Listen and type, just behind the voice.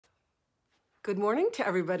Good morning to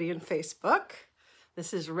everybody in Facebook.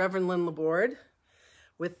 This is Reverend Lynn LaBorde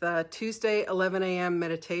with Tuesday 11 a.m.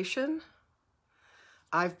 meditation.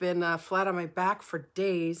 I've been flat on my back for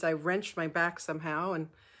days. I wrenched my back somehow and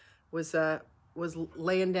was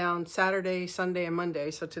laying down Saturday, Sunday, and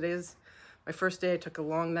Monday. So today is my first day. I took a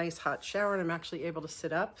long, nice hot shower and I'm actually able to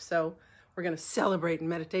sit up. So we're going to celebrate in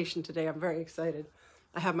meditation today. I'm very excited.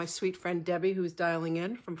 I have my sweet friend Debbie who's dialing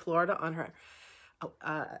in from Florida on her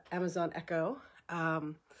Amazon Echo,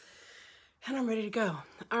 and I'm ready to go.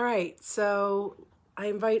 All right, so I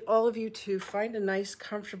invite all of you to find a nice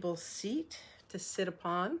comfortable seat to sit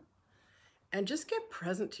upon and just get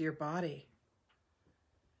present to your body.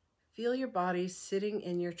 Feel your body sitting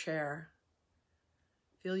in your chair.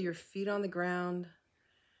 Feel your feet on the ground.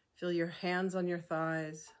 Feel your hands on your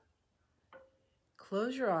thighs.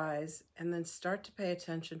 Close your eyes and then start to pay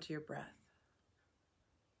attention to your breath.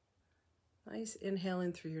 Nice inhale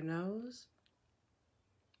in through your nose.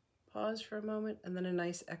 Pause for a moment and then a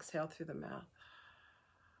nice exhale through the mouth.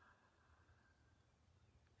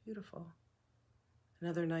 Beautiful.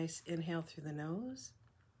 Another nice inhale through the nose.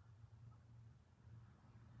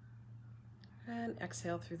 And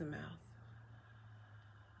exhale through the mouth.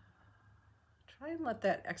 Try and let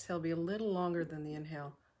that exhale be a little longer than the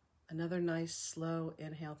inhale. Another nice slow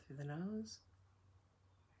inhale through the nose.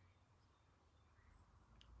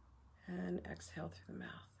 And exhale through the mouth.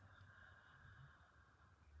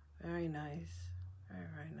 Very nice. Very,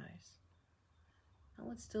 very nice. Now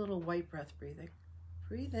let's do a little white breath breathing.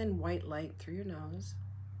 Breathe in white light through your nose.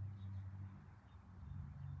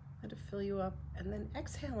 Let it fill you up, and then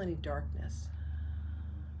exhale any darkness.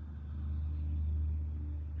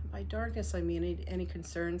 And by darkness, I mean any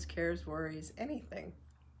concerns, cares, worries, anything.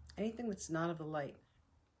 Anything that's not of the light.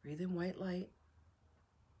 Breathe in white light.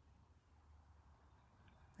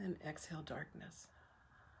 And exhale darkness.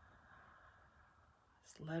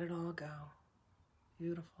 Just let it all go.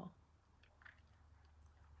 Beautiful.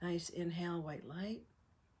 Nice inhale, white light.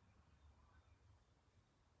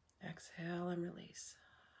 Exhale and release.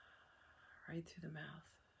 Right through the mouth.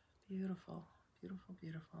 Beautiful, beautiful,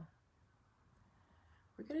 beautiful.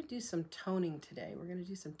 We're going to do some toning today. We're going to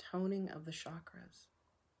do some toning of the chakras.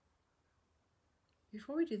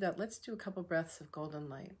 Before we do that, let's do a couple breaths of golden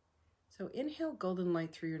light. So inhale golden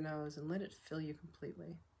light through your nose and let it fill you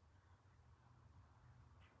completely.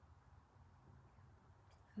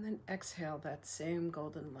 And then exhale that same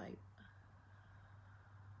golden light.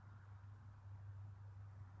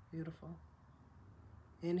 Beautiful.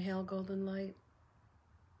 Inhale golden light.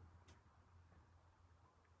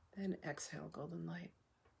 Then exhale golden light.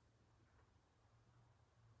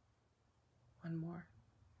 One more.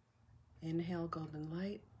 Inhale golden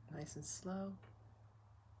light, nice and slow.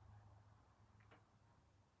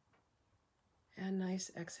 And nice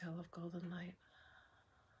exhale of golden light.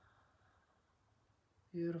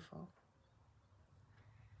 Beautiful.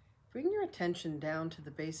 Bring your attention down to the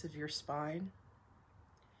base of your spine.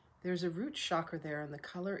 There's a root chakra there and the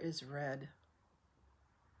color is red.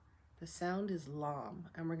 The sound is Lam,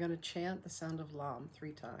 and we're going to chant the sound of Lam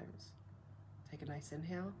 3 times. Take a nice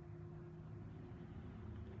inhale.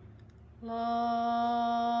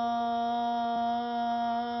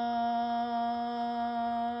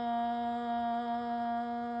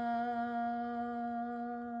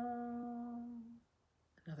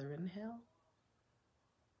 Another inhale.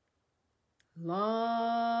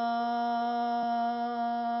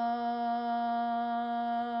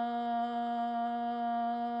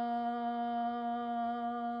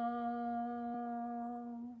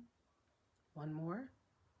 One more.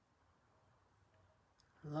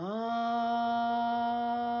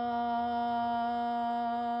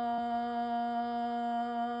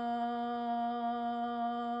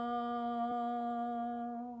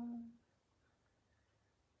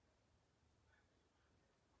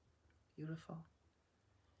 Beautiful.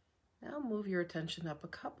 Now move your attention up a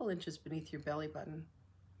couple inches beneath your belly button.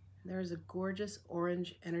 There is a gorgeous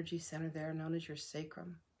orange energy center there known as your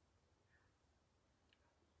sacrum.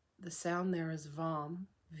 The sound there is Vam,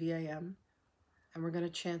 V-A-M, and we're going to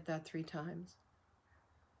chant that 3 times.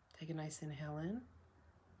 Take a nice inhale in.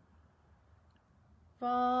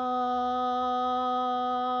 Vam.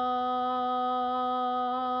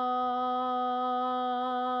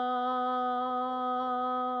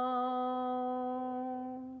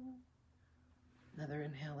 Another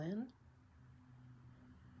inhale in.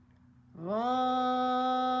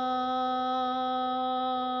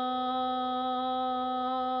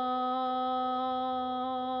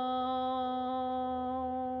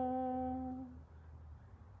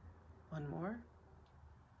 One more.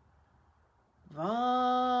 Vam.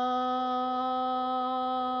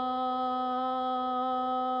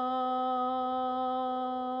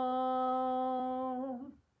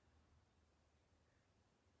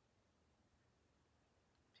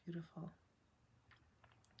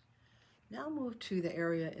 move to the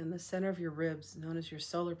area in the center of your ribs known as your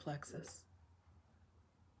solar plexus.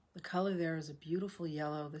 The color there is a beautiful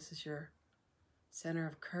yellow. This is your center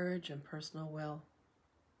of courage and personal will.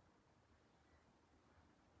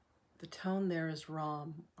 The tone there is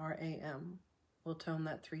Ram, R-A-M. We'll tone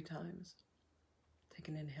that 3 times. Take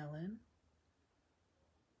an inhale in.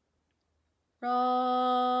 Ram.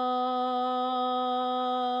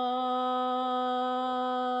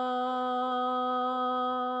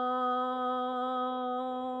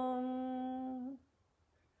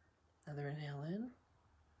 Another inhale in.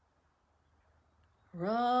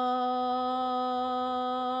 Ram.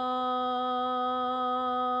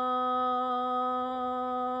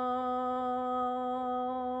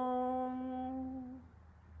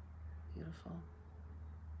 Beautiful.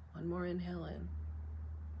 One more inhale in.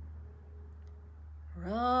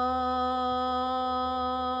 Ram.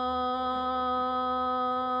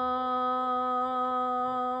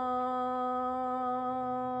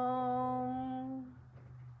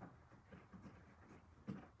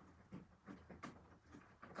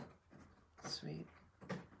 Sweet.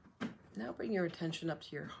 Now bring your attention up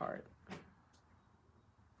to your heart.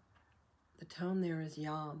 The tone there is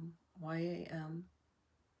Yam, Y-A-M,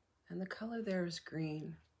 and the color there is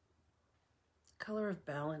green, color of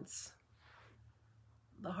balance.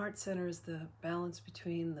 The heart center is the balance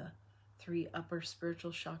between the 3 upper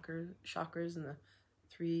spiritual chakras and the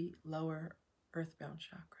 3 lower earthbound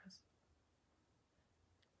chakras.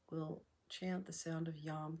 We'll chant the sound of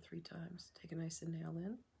Yam 3 times. Take a nice inhale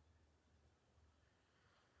in.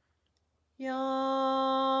 Yam.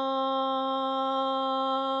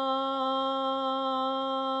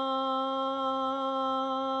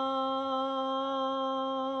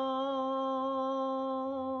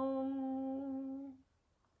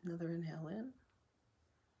 Another inhale in.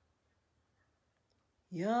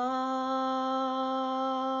 Yam.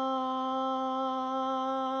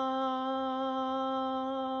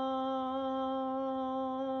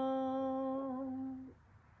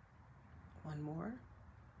 One more.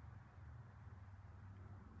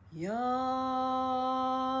 Yam.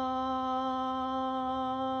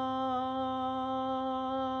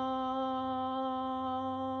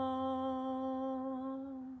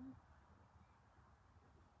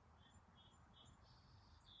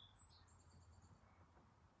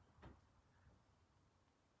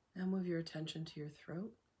 Now move your attention to your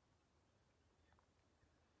throat.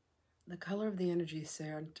 The color of the energy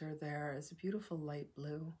center there is a beautiful light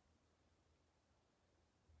blue.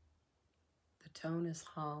 The tone is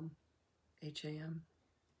Ham, H-A-M.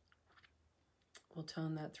 We'll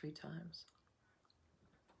tone that 3 times.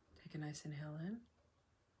 Take a nice inhale in.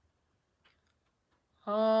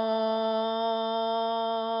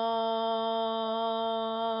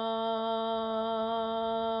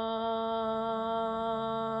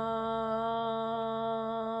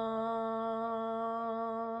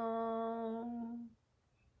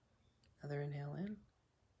 Another inhale in.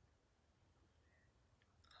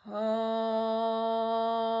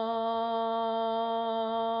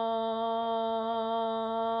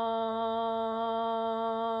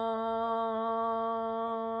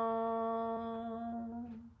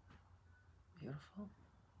 Beautiful.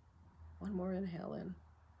 One more inhale in.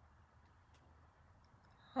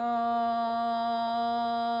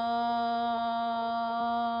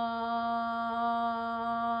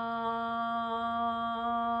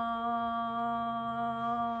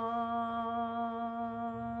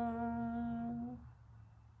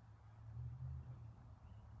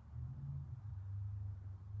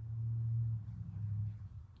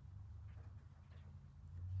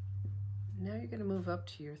 Now you're going to move up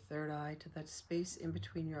to your 3rd eye, to that space in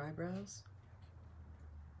between your eyebrows.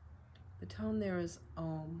 The tone there is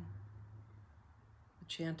Om, the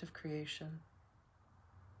chant of creation.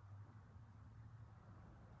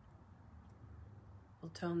 We'll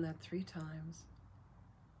tone that 3 times.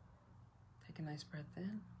 Take a nice breath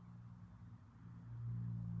in.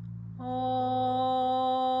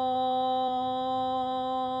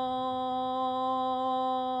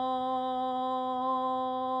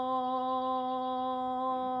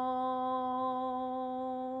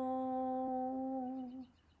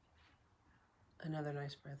 Another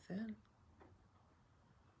nice breath in.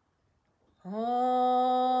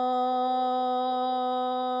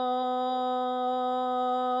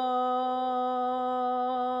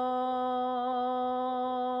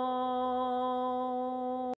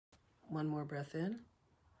 One more breath in.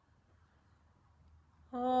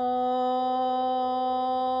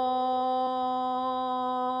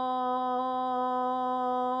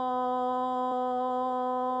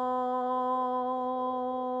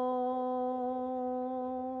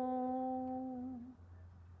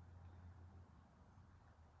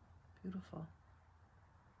 Beautiful.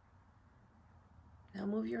 Now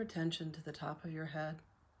move your attention to the top of your head,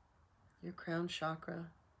 your crown chakra.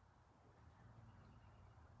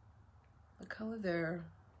 The color there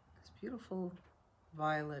is beautiful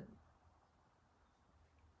violet.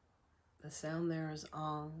 The sound there is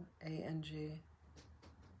Ang, A-N-G.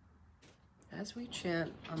 As we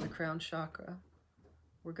chant on the crown chakra,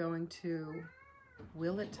 we're going to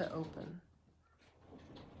will it to open.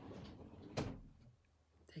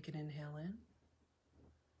 Take an inhale in.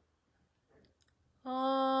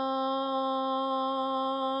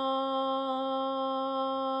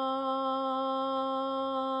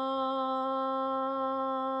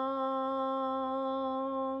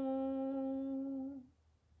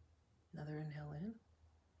 Another inhale in.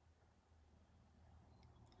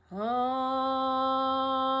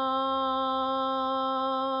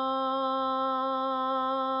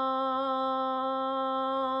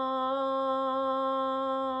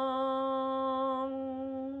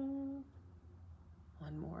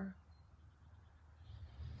 One more.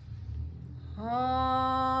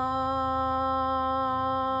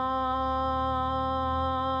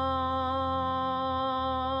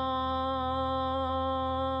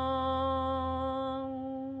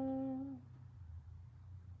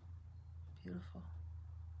 Beautiful.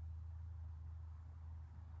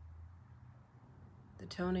 The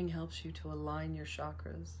toning helps you to align your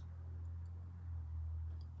chakras.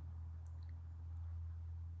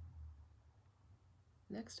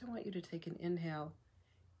 Next, I want you to take an inhale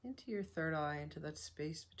into your third eye, into that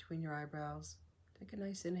space between your eyebrows. Take a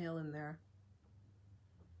nice inhale in there.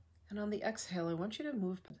 And on the exhale, I want you to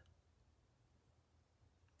move.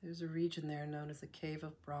 There's a region there known as the Cave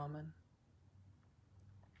of Brahman.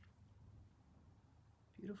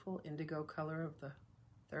 Beautiful indigo color of the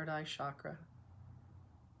third eye chakra.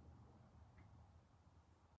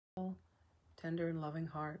 Tender and loving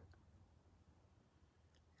heart.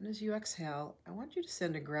 And as you exhale, I want you to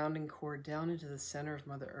send a grounding cord down into the center of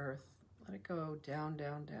Mother Earth. Let it go down,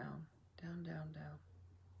 down, down, down, down, down.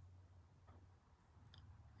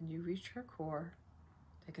 When you reach her core,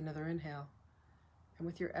 take another inhale. And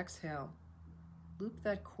with your exhale, loop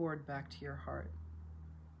that cord back to your heart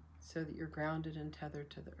so that you're grounded and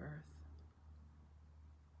tethered to the earth.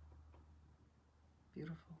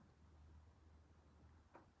 Beautiful.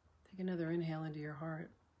 Take another inhale into your heart.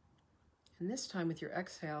 And this time with your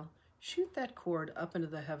exhale, shoot that cord up into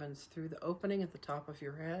the heavens through the opening at the top of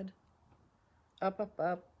your head. Up, up,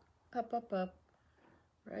 up, up, up, up,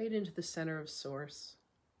 right into the center of Source.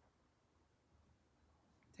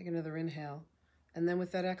 Take another inhale. And then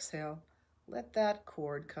with that exhale, let that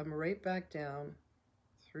cord come right back down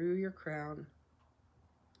through your crown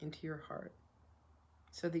into your heart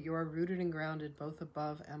so that you are rooted and grounded both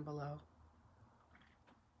above and below.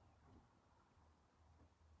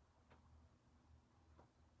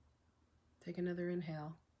 Take another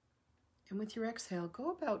inhale. And with your exhale, go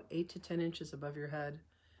about 8 to 10 inches above your head.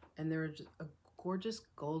 And there is a gorgeous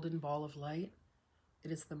golden ball of light.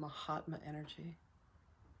 It is the Mahatma energy.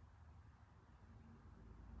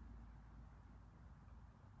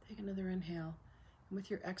 Take another inhale. And with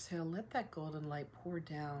your exhale, let that golden light pour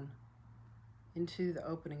down into the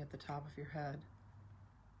opening at the top of your head.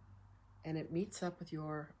 And it meets up with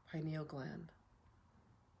your pineal gland.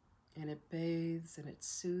 And it bathes and it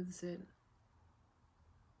soothes it.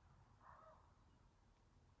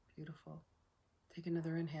 Beautiful. Take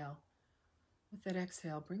another inhale. With that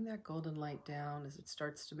exhale, bring that golden light down as it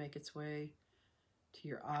starts to make its way to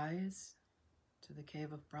your eyes, to the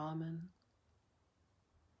Cave of Brahman,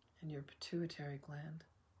 and your pituitary gland.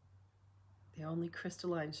 The only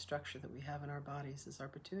crystalline structure that we have in our bodies is our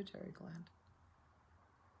pituitary gland.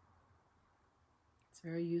 It's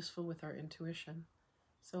very useful with our intuition.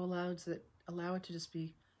 So allow it to just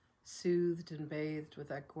be soothed and bathed with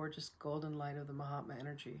that gorgeous golden light of the Mahatma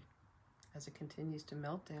energy as it continues to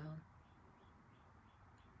melt down.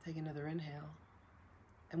 Take another inhale.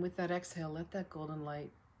 And with that exhale, let that golden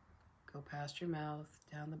light go past your mouth,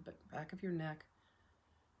 down the back of your neck,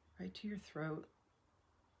 right to your throat,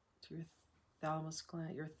 to your thalamus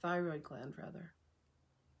gland, your thyroid gland rather.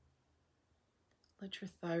 Let your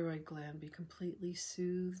thyroid gland be completely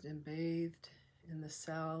soothed and bathed in the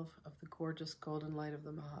salve of the gorgeous golden light of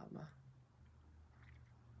the Mahatma.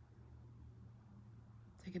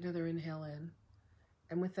 Take another inhale in,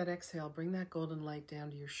 and with that exhale, bring that golden light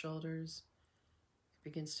down to your shoulders. It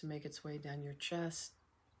begins to make its way down your chest,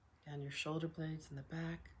 down your shoulder blades in the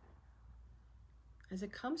back. As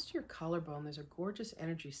it comes to your collarbone, there's a gorgeous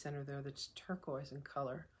energy center there that's turquoise in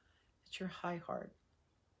color. It's your high heart.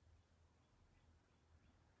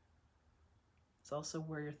 It's also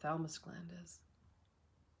where your thalamus gland is.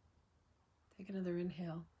 Take another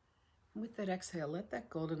inhale. And with that exhale, let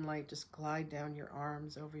that golden light just glide down your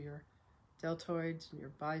arms, over your deltoids and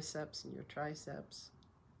your biceps and your triceps.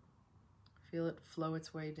 Feel it flow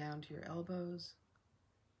its way down to your elbows.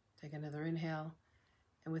 Take another inhale.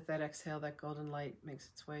 And with that exhale, that golden light makes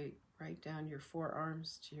its way right down your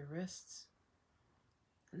forearms to your wrists,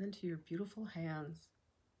 and then to your beautiful hands,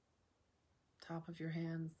 top of your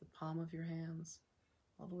hands, the palm of your hands,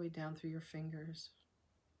 all the way down through your fingers.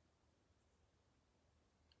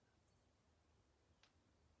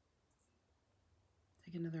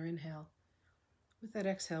 Take another inhale. With that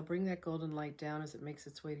exhale, bring that golden light down as it makes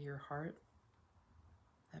its way to your heart,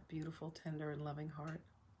 that beautiful, tender, and loving heart.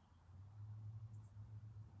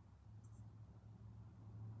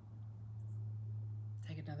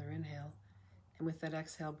 Take another inhale. And with that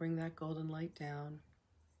exhale, bring that golden light down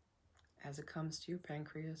as it comes to your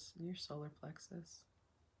pancreas and your solar plexus.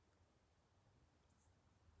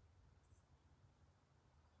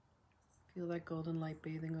 Feel that golden light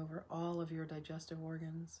bathing over all of your digestive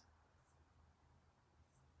organs.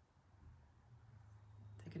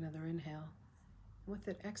 Take another inhale. And with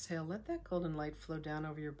that exhale, let that golden light flow down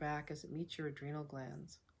over your back as it meets your adrenal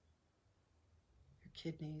glands, your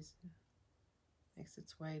kidneys, makes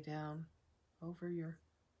its way down over your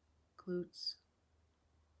glutes.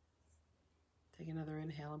 Take another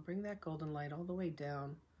inhale and bring that golden light all the way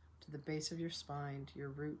down to the base of your spine, to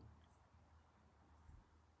your root.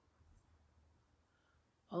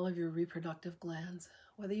 All of your reproductive glands,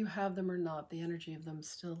 whether you have them or not, the energy of them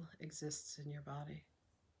still exists in your body.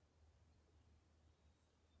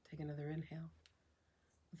 Take another inhale.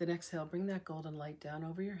 With an exhale, bring that golden light down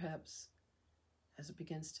over your hips as it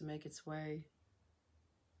begins to make its way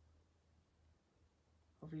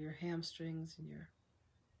over your hamstrings and your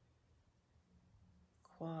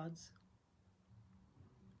quads.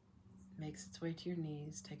 Makes its way to your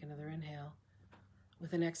knees. Take another inhale.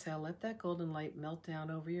 With an exhale, let that golden light melt down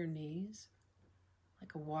over your knees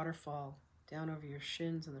like a waterfall, down over your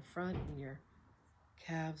shins in the front and your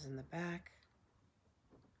calves in the back.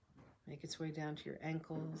 Make its way down to your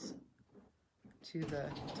ankles, to the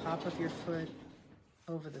top of your foot,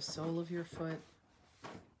 over the sole of your foot,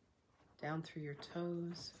 down through your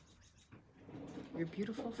toes, your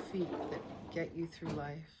beautiful feet that get you through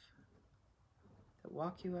life, that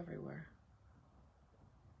walk you everywhere.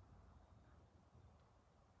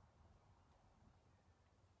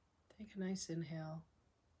 Take a nice inhale,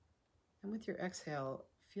 and with your exhale,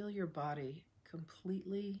 feel your body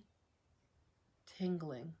completely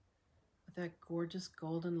tingling with that gorgeous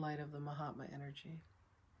golden light of the Mahatma energy.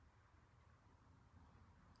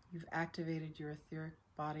 You've activated your etheric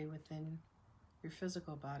body within your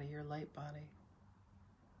physical body, your light body.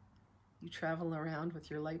 You travel around with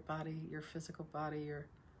your light body, your physical body, your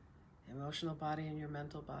emotional body, and your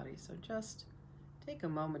mental body. So just take a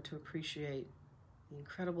moment to appreciate the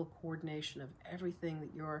incredible coordination of everything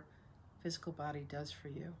that your physical body does for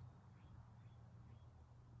you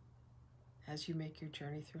as you make your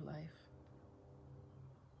journey through life.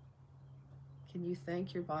 Can you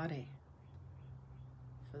thank your body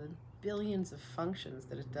for the billions of functions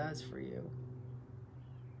that it does for you?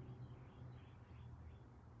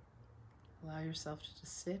 Allow yourself to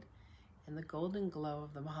just sit in the golden glow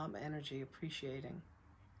of the Mahatma energy, appreciating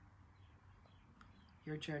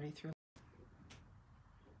your journey through life.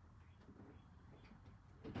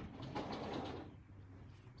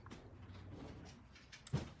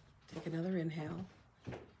 Take another inhale.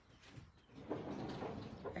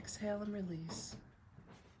 Exhale and release.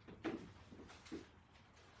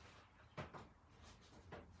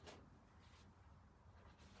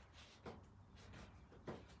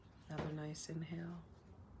 Another nice inhale.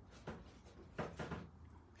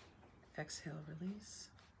 Exhale, release.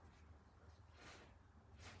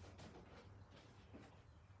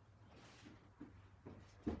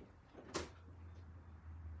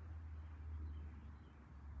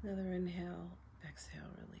 Another inhale, exhale,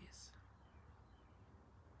 release.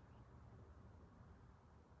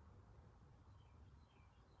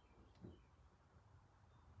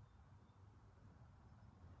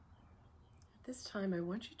 At this time, I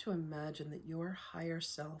want you to imagine that your higher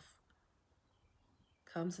self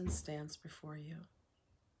comes and stands before you.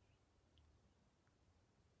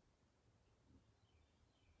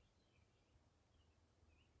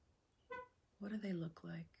 What do they look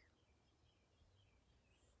like?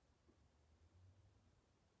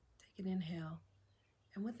 Take an inhale,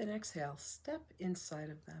 and with an exhale, step inside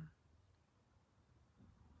of them.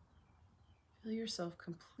 Feel yourself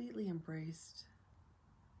completely embraced.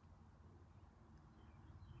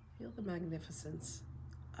 Feel the magnificence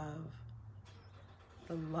of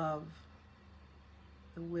the love,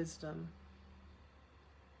 the wisdom,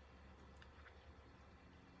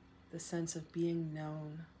 the sense of being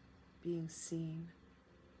known, being seen,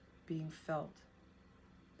 being felt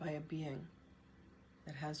by a being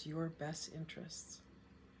that has your best interests,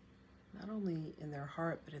 not only in their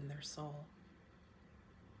heart, but in their soul.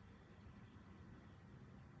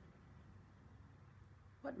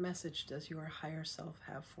 What message does your higher self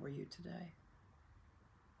have for you today?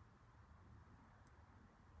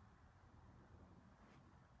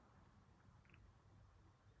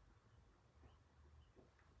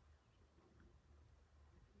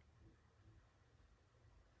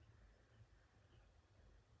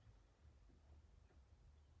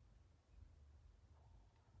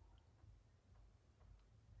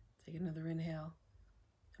 Take another inhale,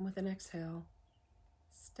 and with an exhale,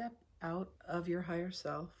 step out of your higher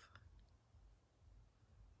self.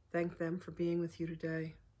 Thank them for being with you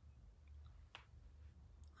today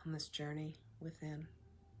on this journey within.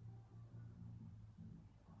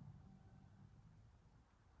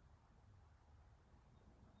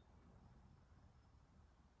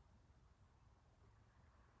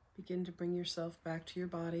 Begin to bring yourself back to your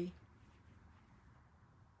body,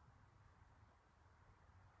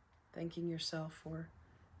 thanking yourself for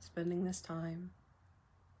spending this time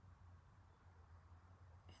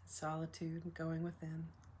in solitude and going within.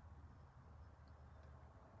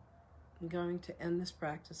 I'm going to end this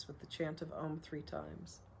practice with the chant of Om 3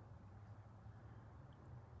 times.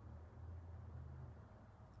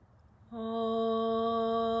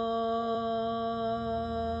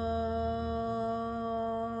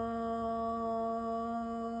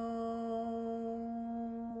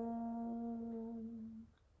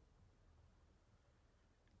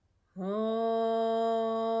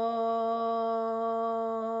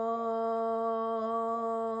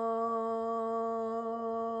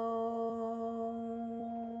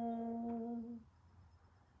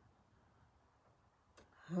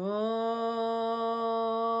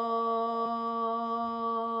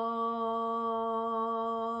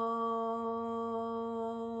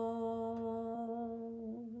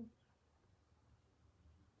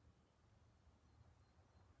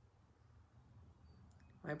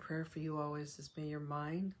 My prayer for you always is, may your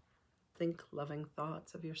mind think loving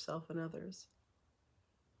thoughts of yourself and others.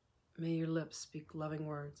 May your lips speak loving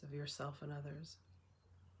words of yourself and others.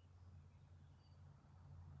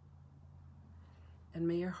 And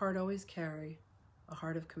may your heart always carry a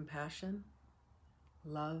heart of compassion,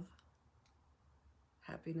 love,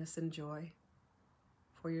 happiness, and joy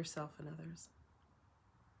for yourself and others.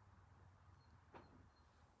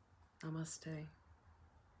 Namaste.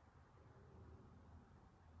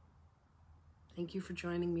 Thank you for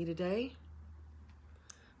joining me today.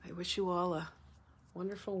 I wish you all a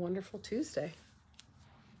wonderful, wonderful Tuesday.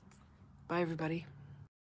 Bye, everybody.